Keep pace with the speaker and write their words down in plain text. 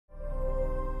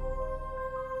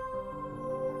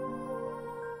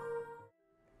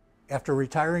After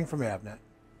retiring from Avnet,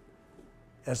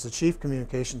 as the Chief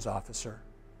Communications Officer,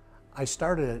 I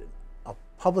started a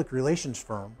public relations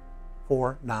firm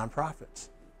for nonprofits.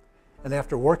 And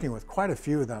after working with quite a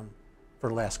few of them for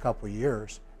the last couple of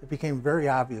years, it became very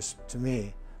obvious to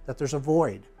me that there's a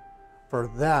void for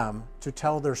them to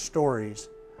tell their stories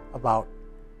about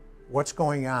what's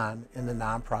going on in the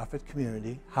nonprofit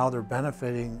community, how they're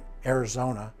benefiting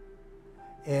Arizona,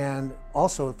 and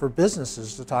also for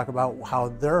businesses to talk about how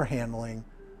they're handling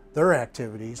their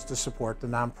activities to support the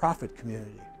nonprofit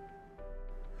community.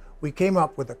 We came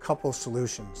up with a couple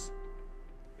solutions.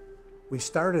 We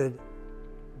started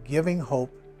Giving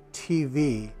Hope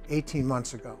TV 18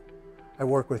 months ago. I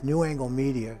worked with New Angle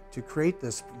Media to create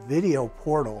this video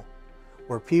portal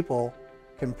where people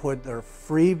can put their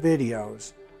free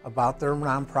videos about their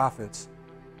nonprofits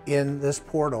in this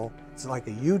portal. It's like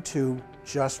a YouTube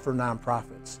just for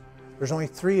nonprofits. There's only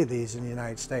 3 of these in the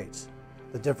United States.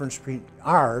 The difference between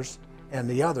ours and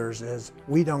the others is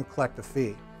we don't collect a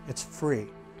fee. It's free.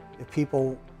 If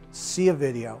people see a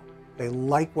video, they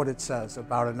like what it says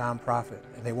about a nonprofit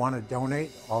and they want to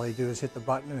donate, all they do is hit the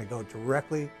button and they go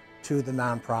directly to the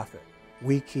nonprofit.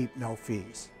 We keep no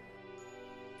fees.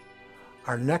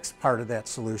 Our next part of that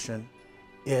solution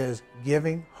is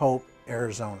Giving Hope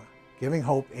Arizona, Giving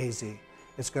Hope AZ.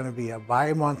 It's going to be a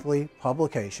bi-monthly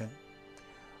publication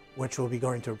which will be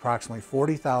going to approximately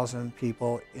 40,000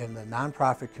 people in the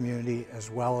nonprofit community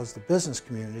as well as the business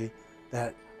community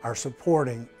that are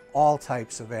supporting all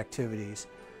types of activities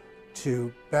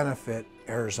to benefit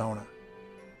Arizona.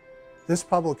 This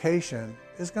publication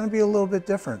is going to be a little bit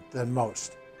different than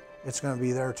most. It's going to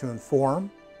be there to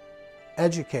inform,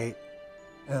 educate,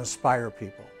 and inspire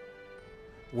people.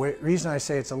 The reason I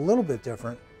say it's a little bit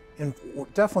different, and we're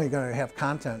definitely going to have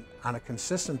content on a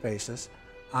consistent basis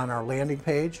on our landing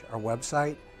page, our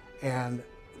website, and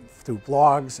through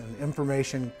blogs and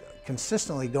information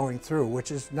consistently going through, which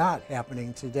is not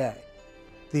happening today.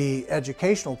 The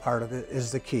educational part of it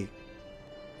is the key.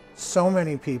 So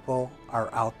many people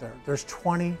are out there. There's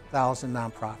 20,000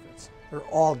 nonprofits. They're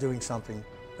all doing something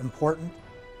important.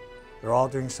 They're all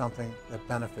doing something that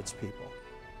benefits people.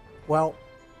 Well,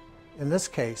 in this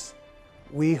case,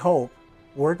 we hope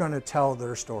we're going to tell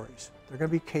their stories. They're going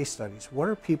to be case studies. What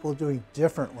are people doing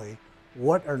differently?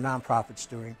 What are nonprofits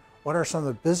doing? What are some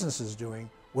of the businesses doing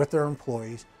with their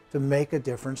employees to make a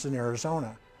difference in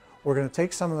Arizona? We're going to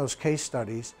take some of those case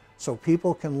studies so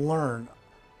people can learn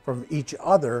from each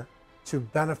other to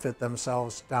benefit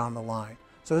themselves down the line.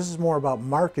 So this is more about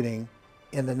marketing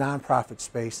in the nonprofit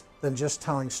space than just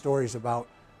telling stories about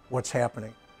what's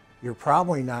happening. You're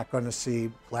probably not going to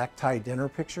see black tie dinner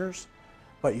pictures,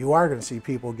 but you are going to see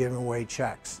people giving away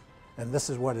checks. And this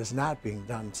is what is not being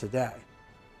done today.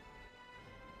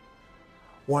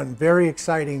 One very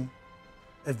exciting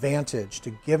advantage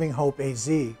to Giving Hope AZ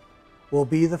will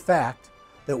be the fact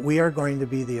that we are going to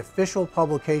be the official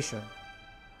publication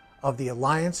of the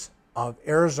Alliance of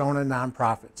Arizona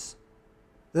Nonprofits.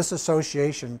 This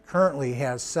association currently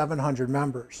has 700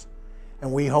 members,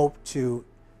 and we hope to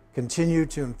continue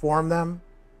to inform them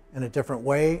in a different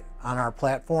way on our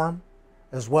platform,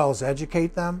 as well as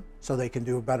educate them so they can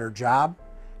do a better job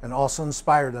and also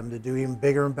inspire them to do even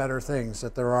bigger and better things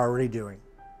that they're already doing.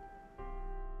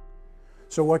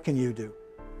 So what can you do?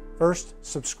 First,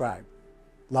 subscribe.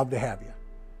 Love to have you.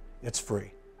 It's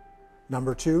free.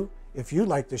 Number 2, if you'd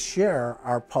like to share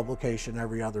our publication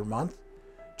every other month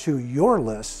to your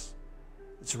lists,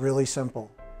 it's really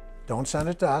simple. Don't send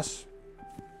it to us,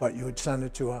 but you would send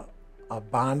it to a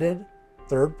bonded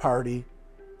third-party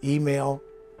email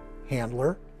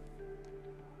handler.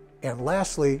 And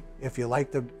lastly, if you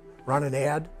like to run an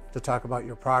ad to talk about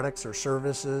your products or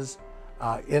services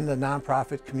in the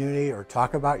nonprofit community or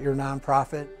talk about your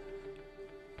nonprofit,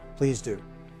 please do.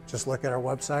 Just look at our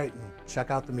website and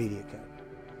check out the media kit.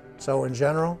 So in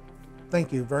general,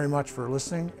 thank you very much for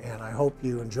listening, and I hope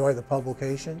you enjoy the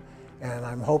publication, and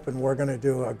I'm hoping we're going to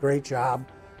do a great job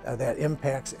that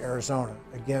impacts Arizona.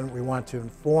 Again, we want to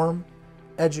inform,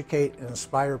 educate, and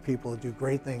inspire people to do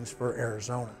great things for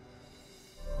Arizona.